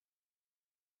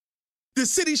The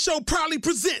City Show proudly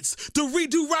presents the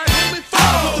Redo Ride Home in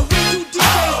 5 with the Redo DJs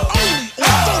only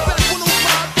on Throwback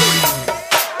 105.3.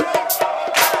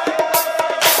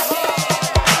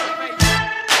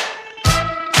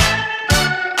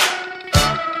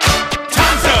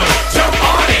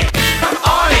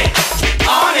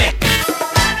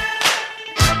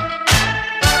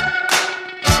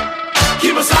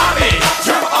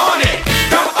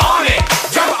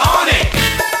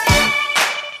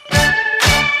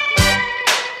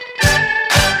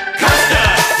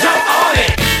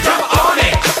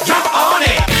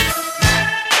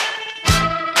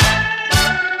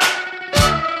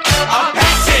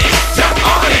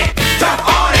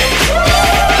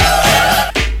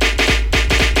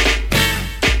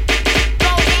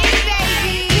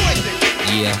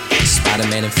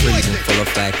 Spider-Man and freezing, full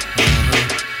effect.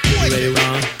 You ready,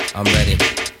 Ron? I'm ready.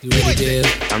 You ready, Dib?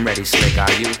 I'm ready, Slick.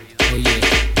 Are you? Oh yeah,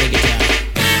 take it down.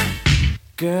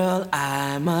 Girl,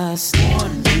 I must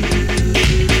warn you.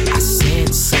 I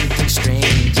sense something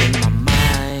strange in my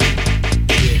mind.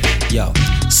 Yo,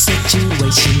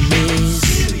 situation is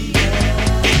serious.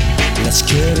 Let's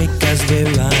cure it 'cause we're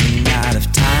running out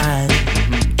of time.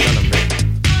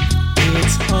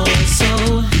 It's all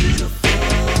so beautiful.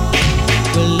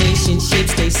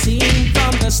 Relationships, they seem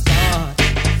from the start.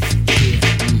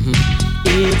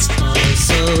 It's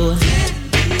also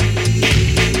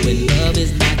when love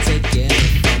is not together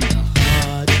from the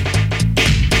heart.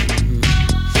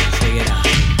 Check it out.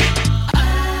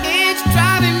 It's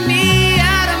driving me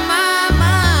out of my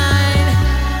mind.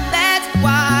 That's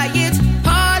why it's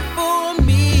hard for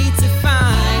me to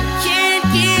find. Can't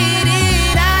get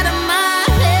it out of my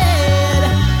head.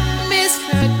 Miss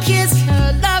her, kiss her,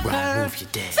 love her.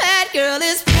 That girl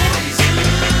is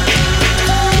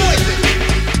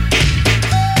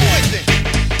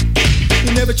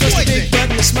Never trust a big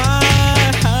button to smile.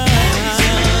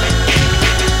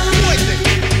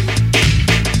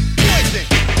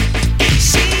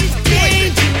 She's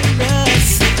dangerous.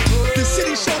 The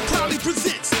City Show proudly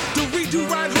presents the Redo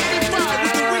Ride Home in 5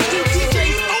 with the Redo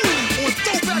DJs only on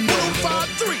Throwback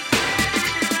 105.3.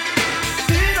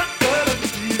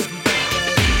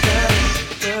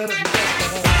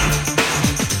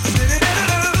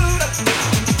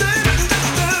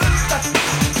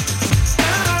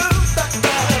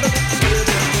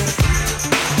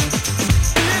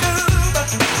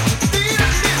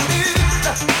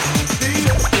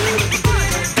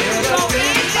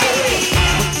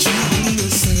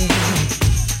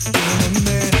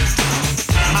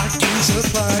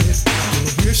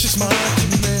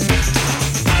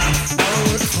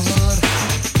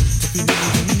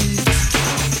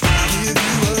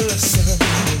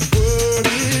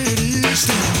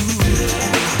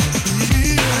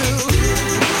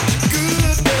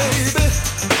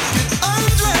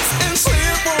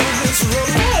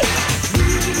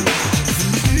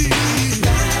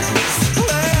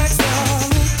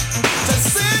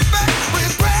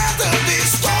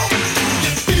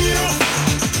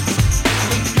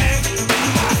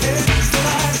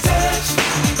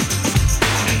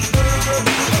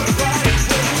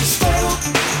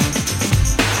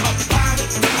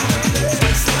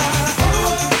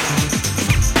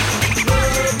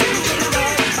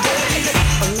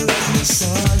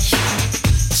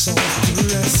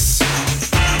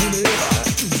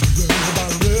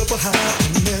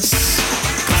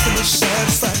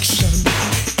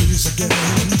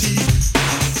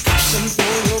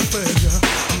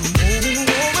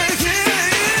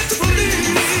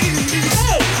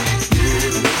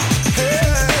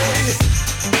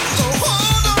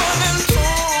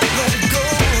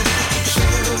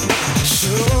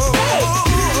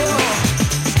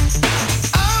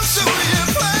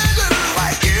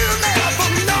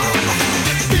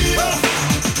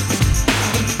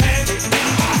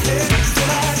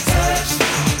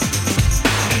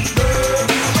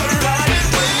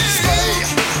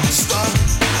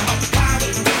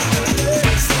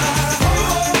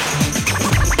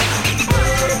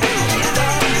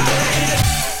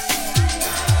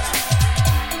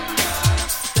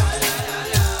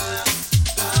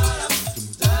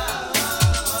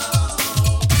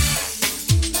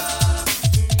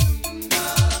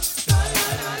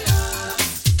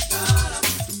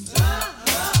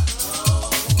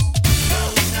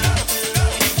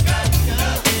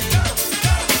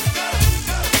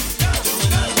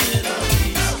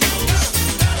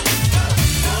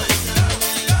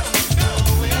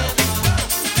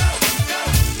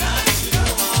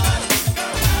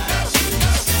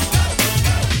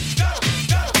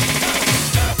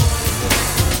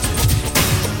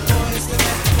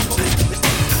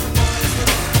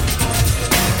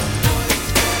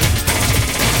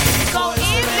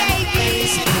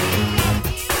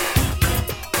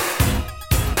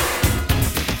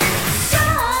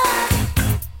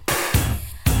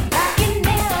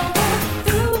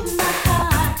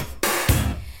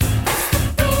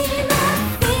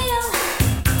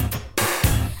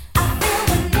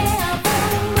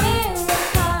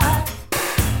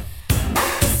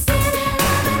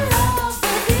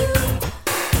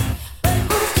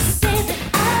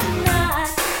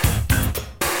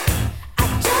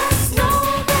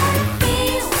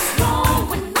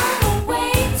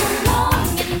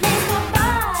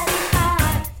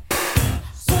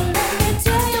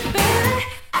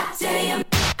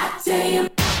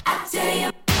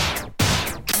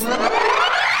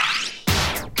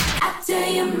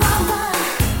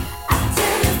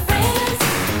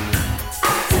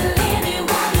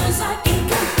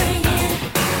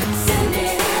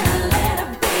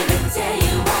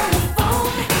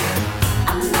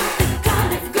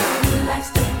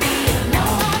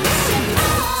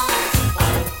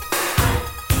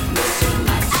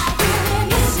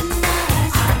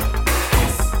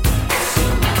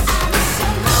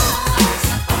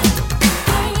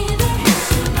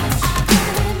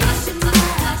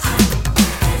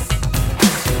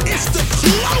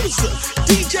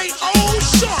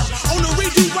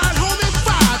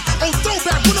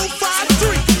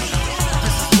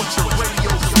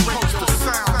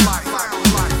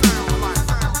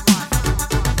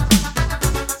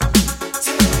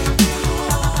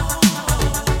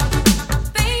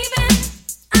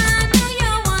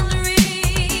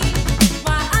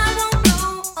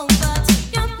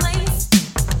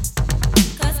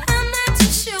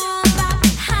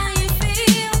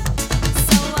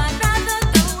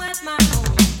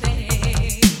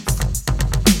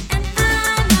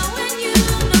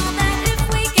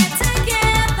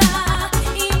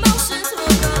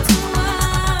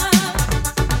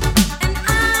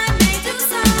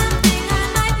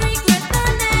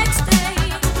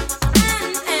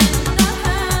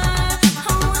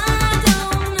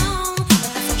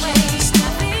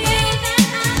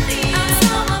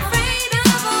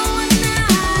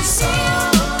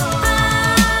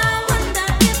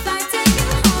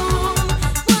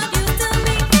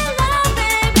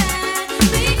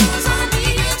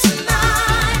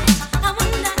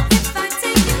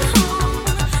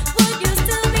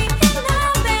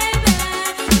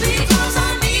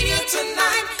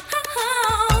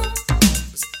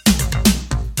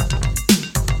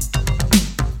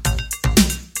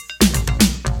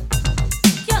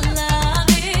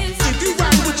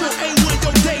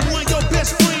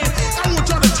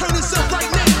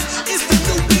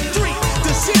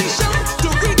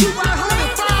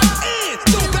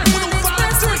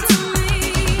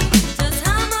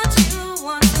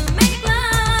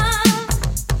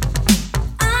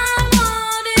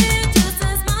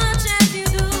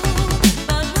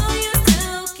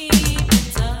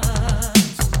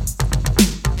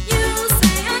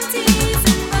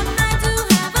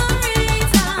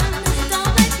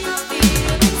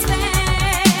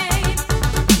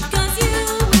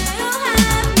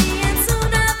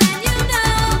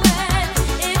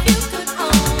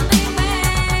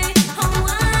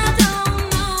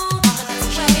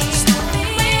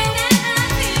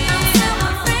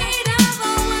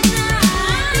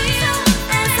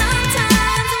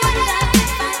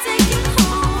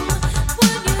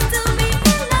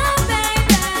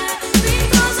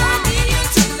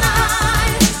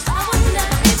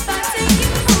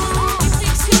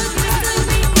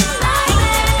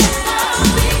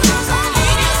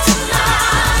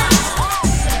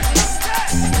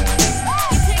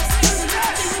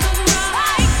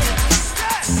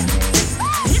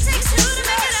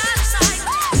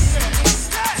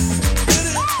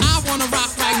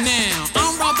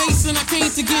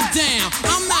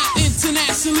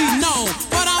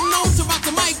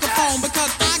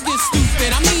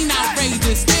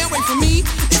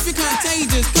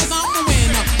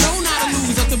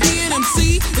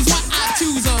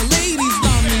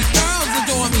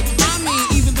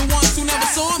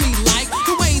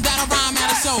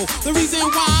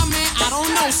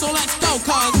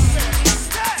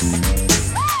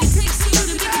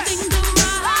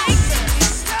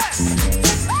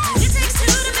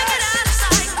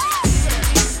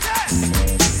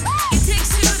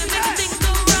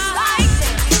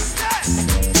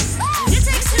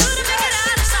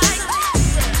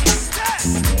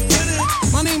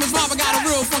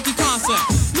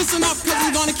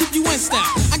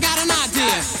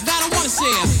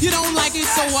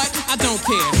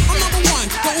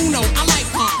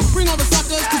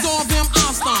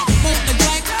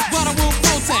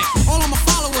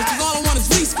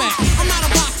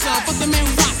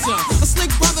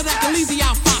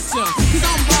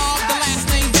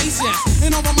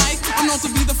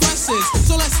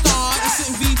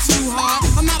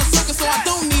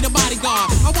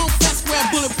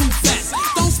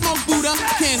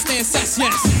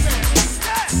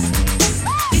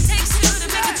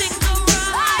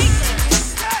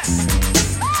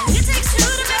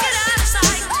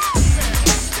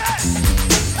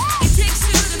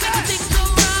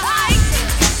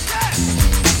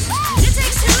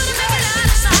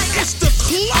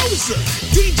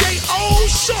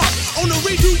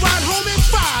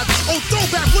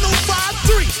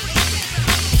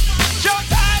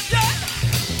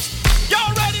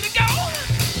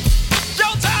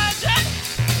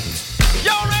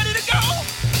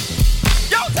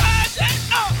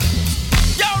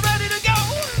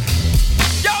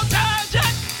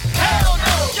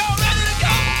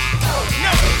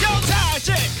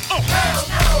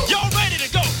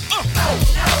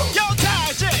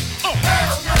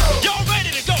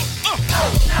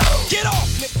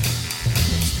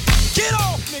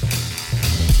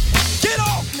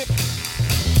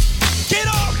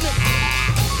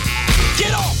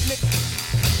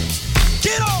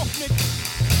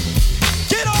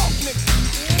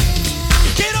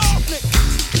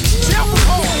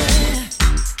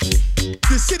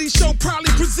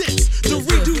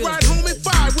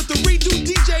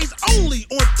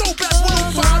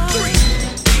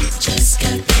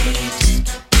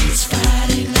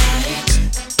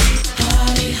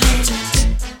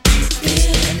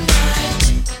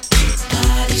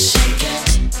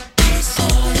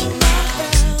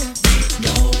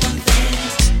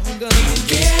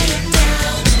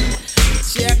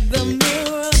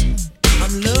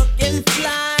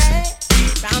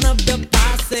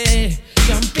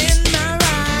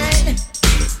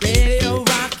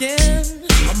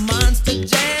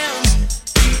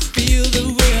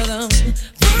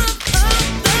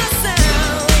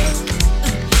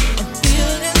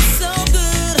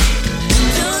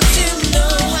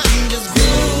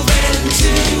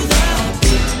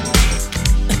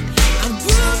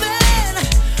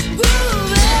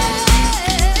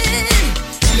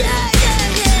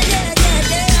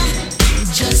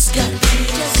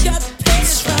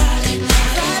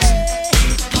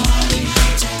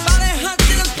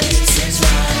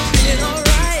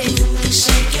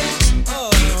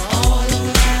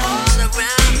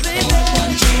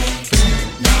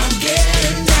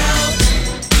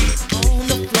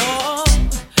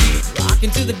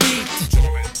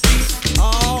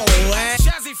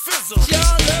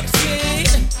 look sweet.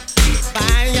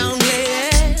 Fine young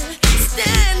lady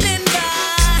standing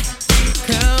by.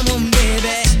 Come on,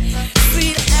 baby.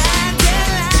 Sweet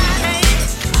Adeline.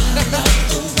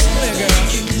 Girl.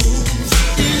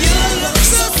 You look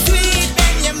so sweet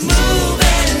and you're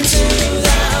moving to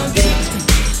the beat.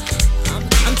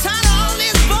 I'm tired of all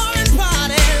this boring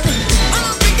parties. Why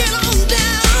don't we get on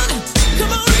down?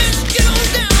 Come on, let's get on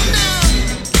down now.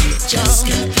 Just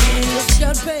got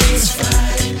paid. It's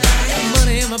Friday night.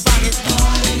 Money in my pocket.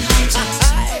 Party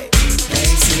hard.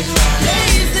 Blazing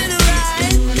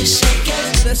right. You're shaking.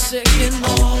 The shaking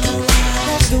all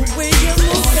around. The way you're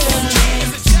moving.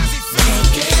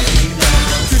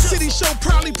 The City Show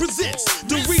proudly presents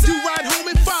the Redo Ride Home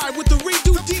in 5 with the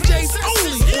Redo DJs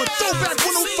only on Throwback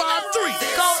 105.3.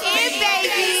 Go in,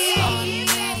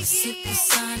 baby.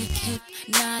 Supersonic,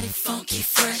 hypnotic, funky,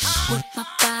 fresh. With my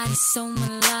body so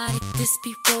melodic, this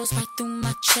beat rolls right through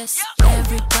my chest.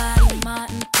 Everybody,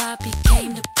 Martin, Poppy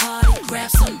came to party. Grab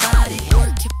somebody,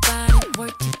 work your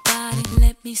body.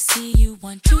 Let me see you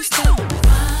 1, 2, step. Rock it,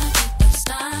 don't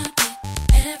stop it.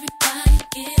 Everybody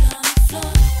get on the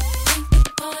floor. Bring the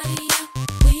party up.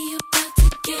 We about to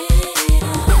get it on.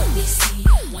 Let me see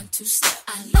you 1, 2, step. I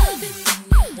love it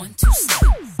when you 1, 2, step.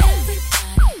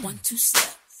 Everybody 1, 2, step.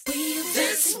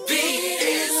 This beat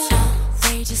is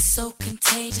outrageous, so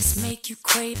contagious, make you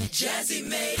crave it. Jazzy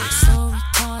made it. So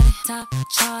retarded, top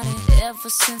charted. Ever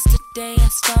since the day I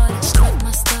started, strut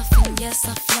my stuff and yes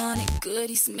I flaunt it.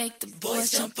 Goodies make the boys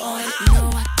jump on it.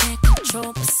 No, I can't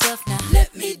control myself now.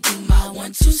 Let me do my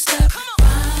 1, 2 step.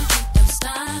 Ride it, don't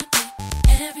stop it.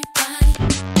 Everybody,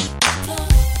 floor,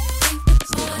 bring the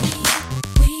party up.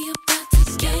 We about to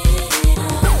get it on.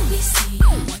 Let me see you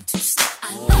 1, 2 step. I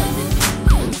love it.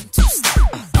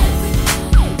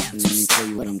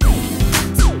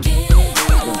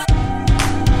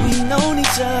 We've known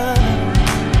each other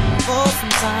for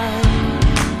some time.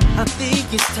 I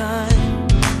think it's time.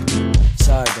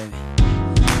 Sorry, baby.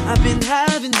 I've been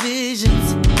having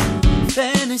visions,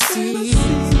 fantasies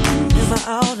in my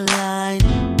outer line.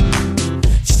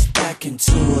 Just back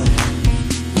into it,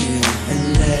 yeah,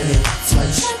 and let it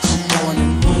touch. Come on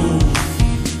and move,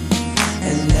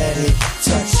 and let it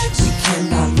touch. We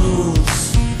cannot lose.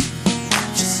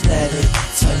 Just let it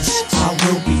touch. I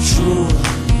will be true.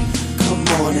 Come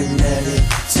on and let it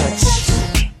touch.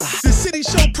 The City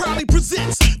Show proudly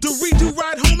presents the Redo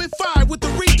Ride Home in 5 with the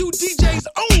Redo DJs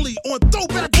only on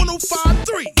Throwback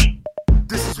 105.3.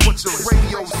 This is what your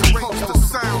radio's supposed to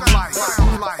sound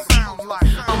like.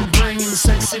 I'm bringing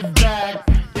sexy back.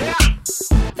 Yeah.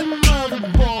 The mother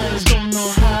boys don't know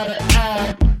how to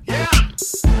act. Yeah.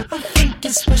 I think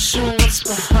it's special what's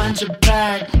behind your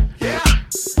back. Yeah.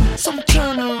 So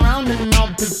turn around and I'll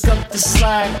pick up the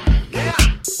slack. Yeah.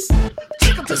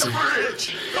 Take him to the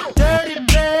bridge. Dirty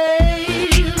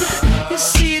babe, you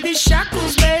see these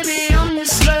shackles, baby, I'm your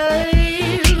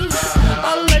slave.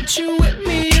 I'll let you whip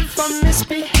me if I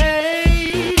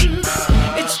misbehave.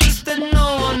 It's just that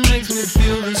no one makes me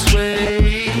feel this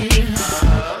way.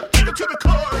 Take him to the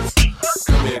chorus.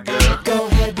 Come here, girl. Go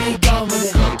ahead, be gone with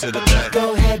it. Come to the back.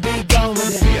 Go ahead, be gone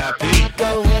with it. VIP.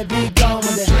 Go ahead, be gone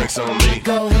with it. Drinks on me.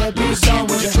 Go ahead, be See gone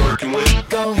what with you're it. twerking with.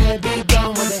 Go ahead, be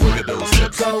gone with it. Look at those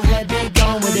hips. Go ahead, be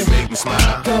gone with You it. make me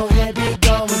smile. Go ahead, be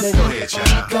gone with it. Go ahead,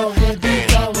 child. Go ahead, be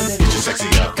gone with it. Get your sexy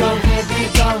up. Go ahead, be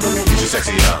gone with it. Get your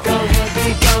sexy up. Go ahead,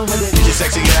 be gone with it. Get your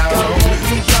sexy out. Go ahead,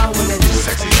 be gone with it. Get your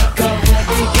sexy up. Go ahead,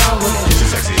 be gone with it. Get your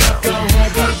sexy up. Go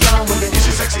ahead, be gone with it. Get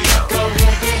your sexy up. Go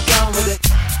ahead, be gone with it.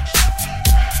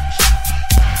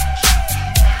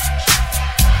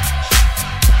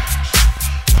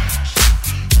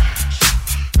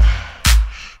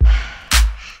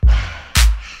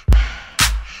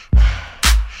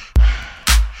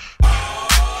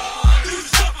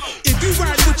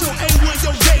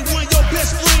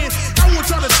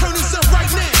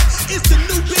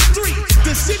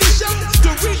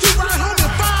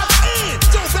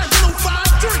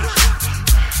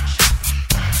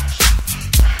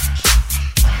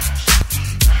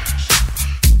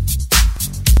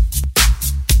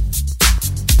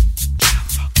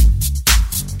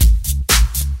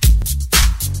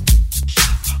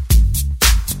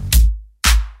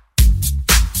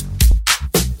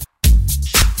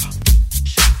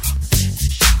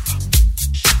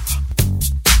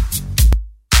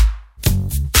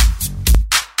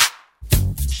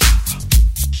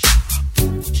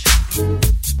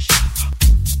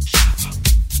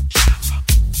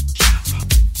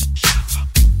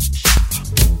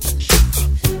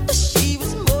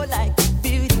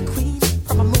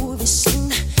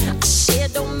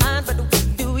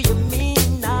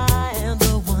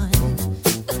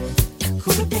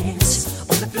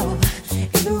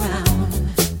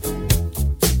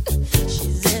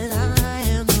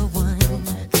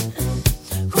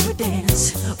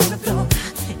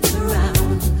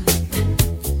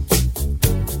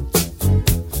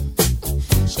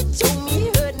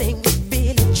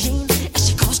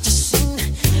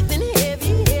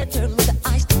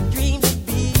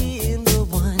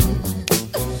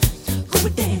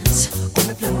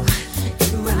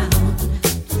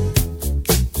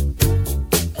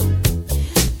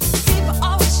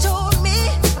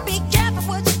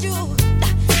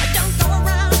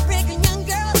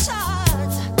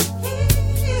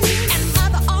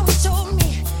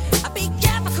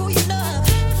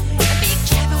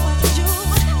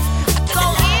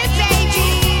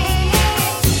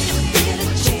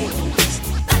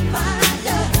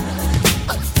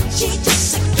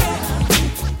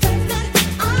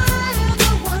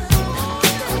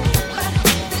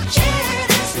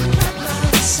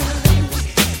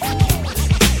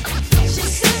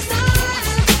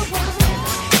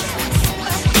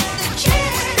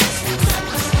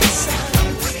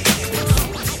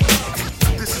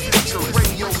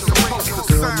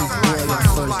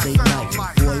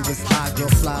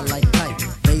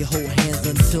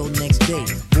 till next day.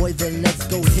 Boy, then let's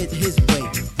go hit his way.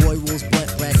 Boy rolls blunt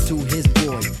rack to his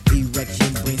boys.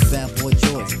 Erection brings bad boy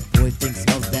joys. Boy thinks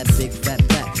of that big fat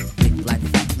back. Big black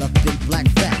fat, love big black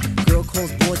fat. Girl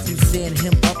calls boy to stand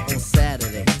him up on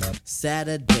Saturday.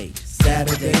 Saturday,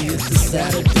 Saturday, it's a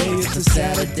Saturday, it's a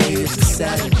Saturday, it's a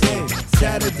Saturday.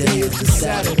 Saturday, it's a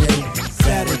Saturday.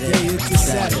 Saturday, it's a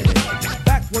Saturday.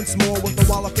 Back once more with the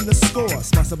wallop in the score.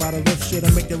 Smash about a riff should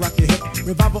make you rock your hip.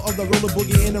 Revival of the roller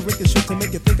boogie in a ricochet to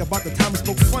make you think about the time we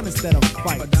spoke fun instead of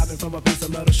fight. But diving from a piece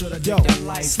of metal should have done that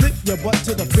life. Slip your butt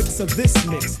to the fix of this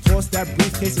mix. Toss that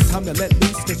briefcase, it's time to let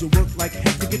loose. Cause you work like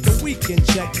heck to get the weekend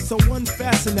check. So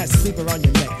unfasten that sleeper on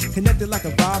your neck. Connected like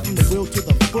a vibe from the wheel to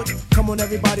the foot. Come on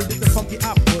everybody, get the funky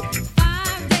output.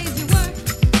 5 days you work,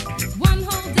 1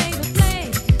 whole day to play.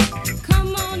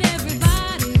 Come on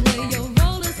everybody, wear your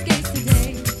roller skates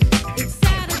today. It's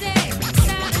Saturday,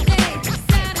 Saturday,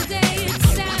 Saturday, it's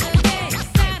Saturday,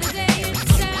 Saturday, it's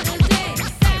Saturday,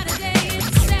 Saturday,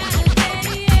 it's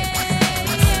Saturday,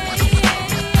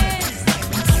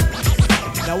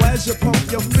 yeah. Now as you pump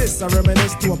your fists, I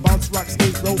reminisce to a bounce rock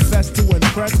skate roll fest to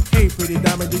impress. Hey pretty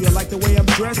diamond, do you like the way I'm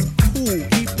dressed? Cool,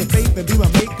 keep the faith and be my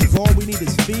mate, cause all we need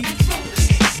is feet.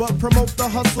 But promote the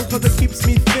hustle cause it keeps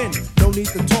me thin. No need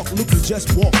to talk, Luke, you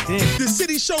just walked in. The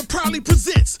City Show proudly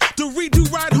presents the Redo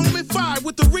Ride Home at 5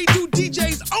 with the Redo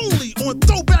DJs only on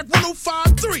Throwback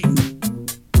 105.3.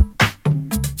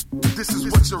 This is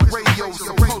what your radio's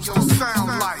supposed to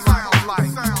sound like.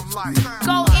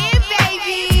 Go in,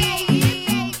 baby.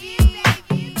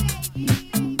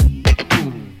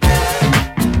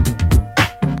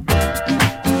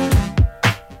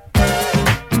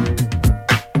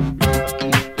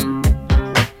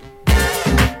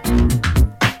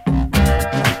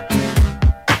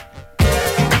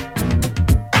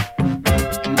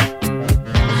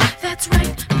 That's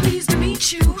right, pleased to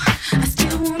meet you. I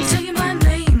still won't tell you my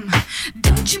name.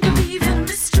 Don't you believe in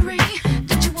mystery?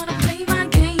 Don't you wanna play my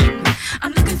game?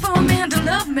 I'm looking for a man to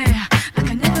love me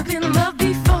like I've never been loved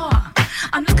before.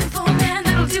 I'm looking for a man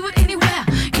that'll do it anywhere,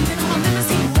 even on a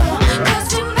limousine floor. Cause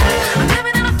tonight I'm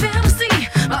living in a fantasy,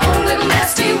 my own little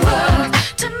nasty world.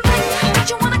 Tonight, don't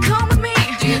you wanna come with me?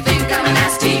 Do you think I'm a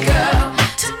nasty girl?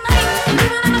 Tonight, I'm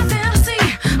living in a fantasy,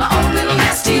 my own little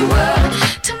nasty world.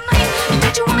 Tonight,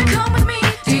 don't you wanna come with me?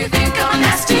 Do you think I'm a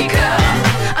nasty girl?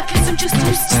 I guess I'm just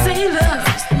used to sailors.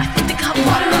 I think they got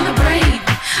water on the brain.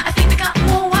 I think they got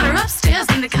more water upstairs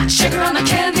than they got sugar on a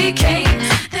candy cane.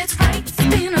 That's right, it's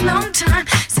been a long time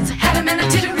since I had a man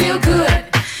that did it real good.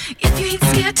 If you ain't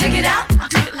scared, take it out. I'll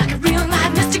do it like a real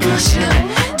live nasty girl should.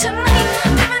 Tonight,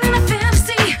 living in a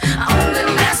fantasy, my own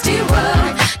little nasty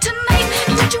world. Tonight,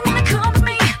 don't you wanna come with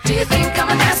me? Do you think I'm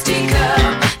a nasty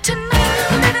girl? Tonight,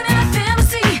 living in a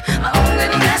fantasy, my own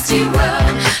little nasty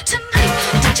world. Tonight,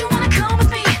 don't you wanna come with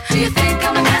me? Do you think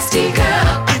I'm a nasty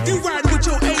girl? If you ride with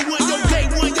your A1, your day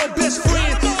one, your best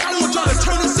friend, I want y'all to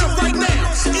turn this up right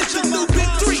now. It's the new big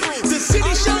three, the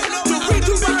City Show, the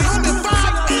Redo Ride Home at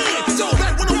 5 and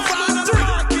Throwback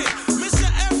 105.3. Mr.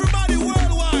 Everybody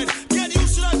Worldwide, can you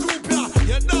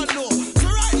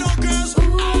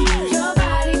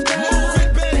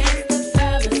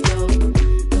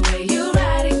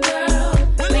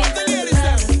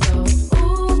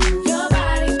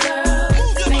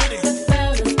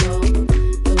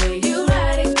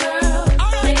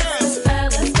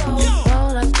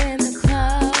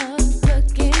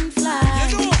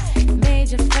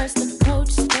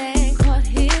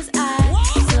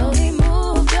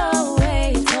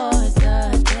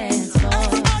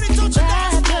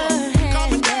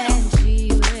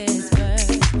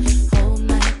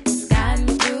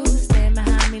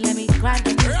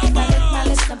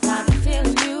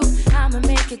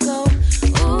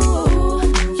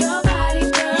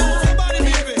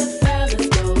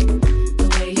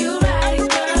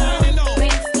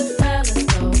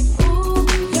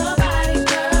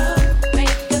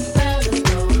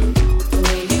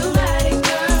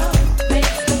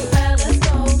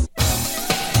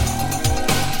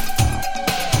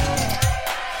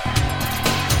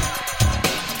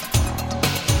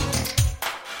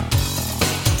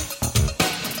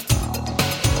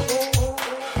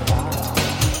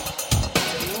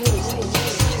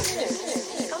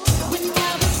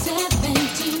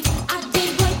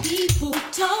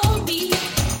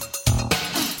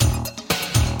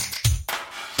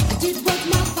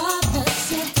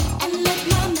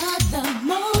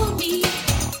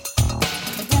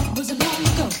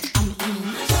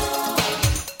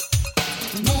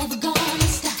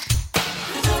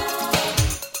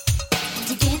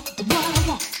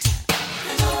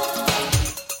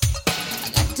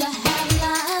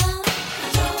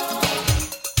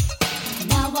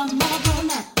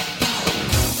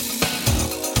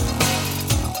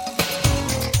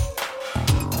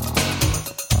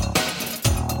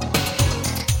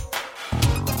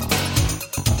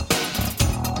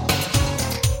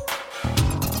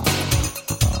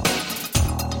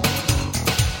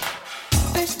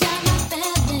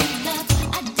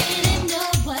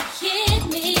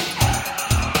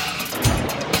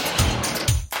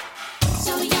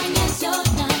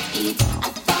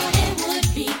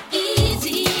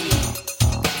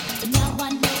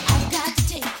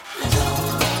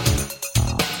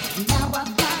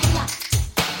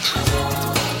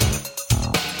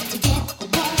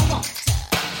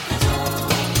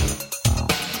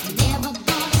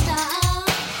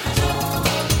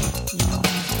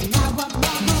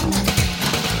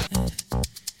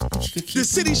The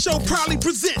City Show proudly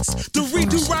presents the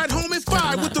Redo Ride Home in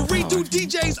 5 with the Redo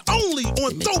DJs only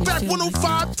on Throwback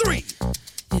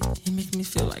 105.3. It makes me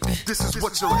feel like that. This is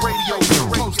what your radio is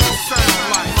supposed to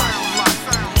sound like.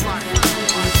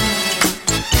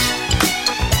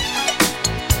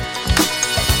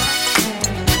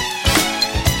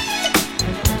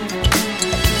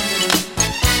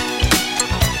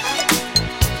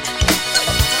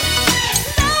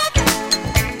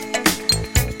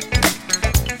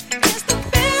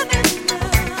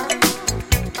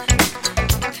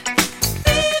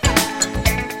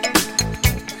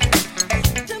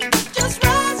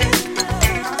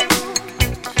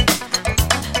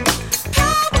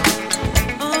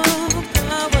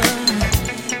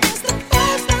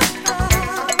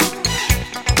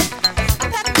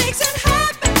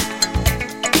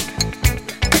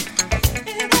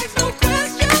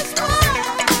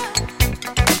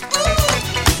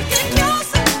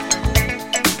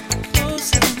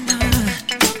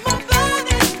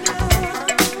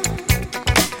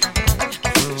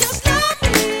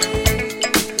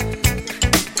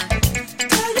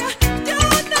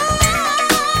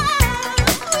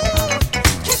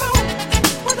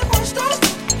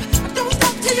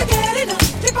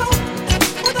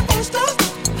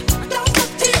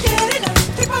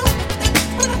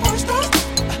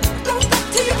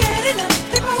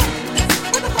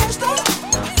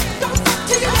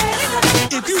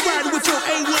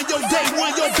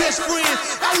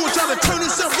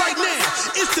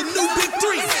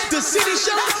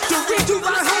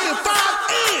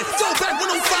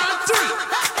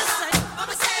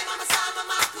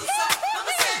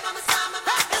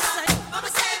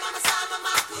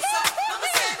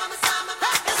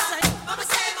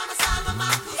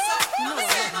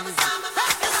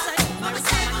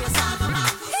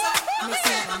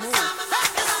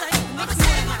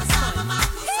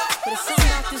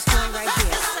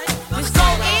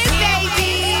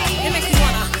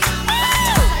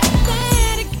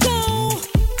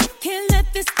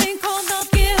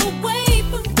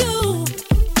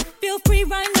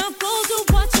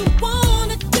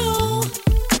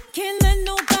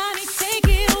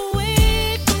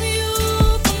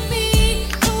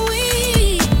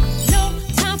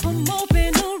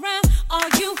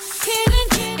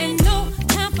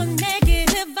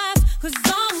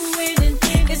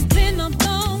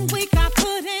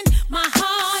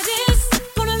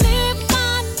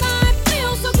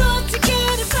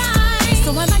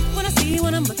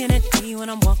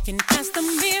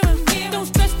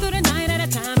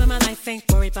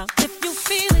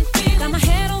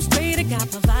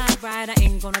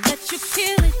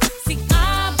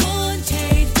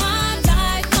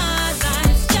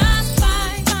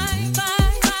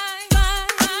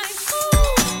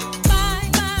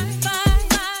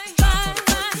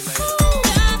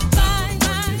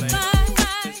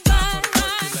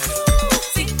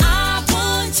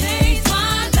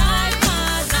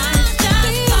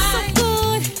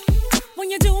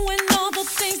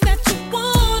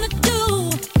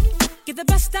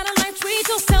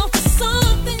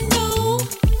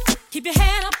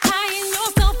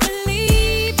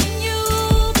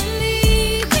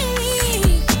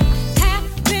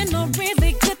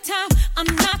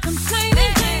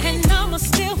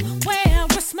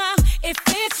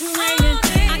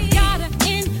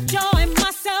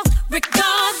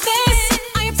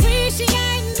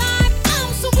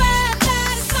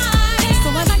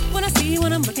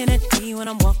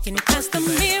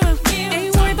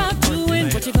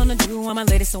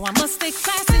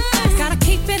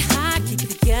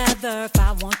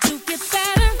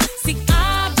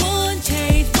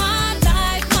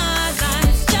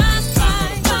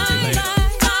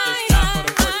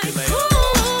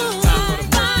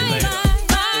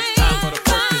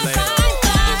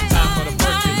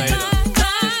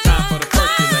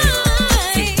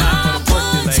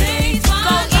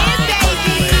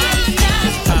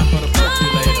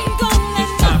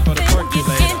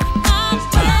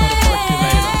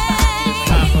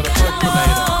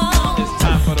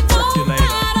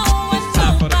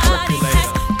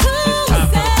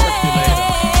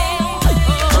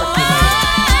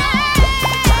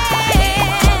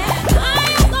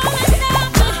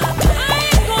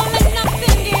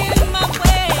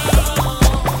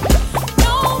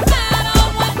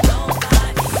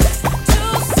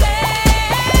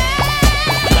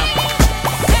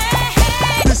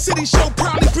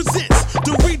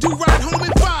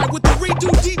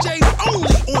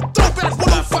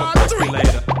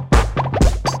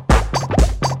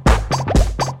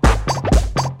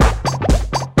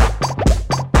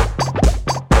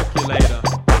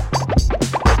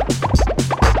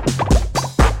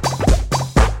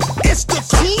 It's the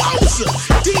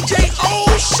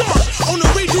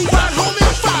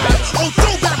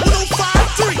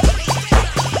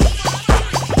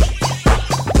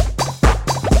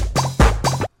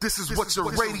This is what your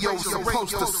radio's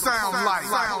supposed to sound like.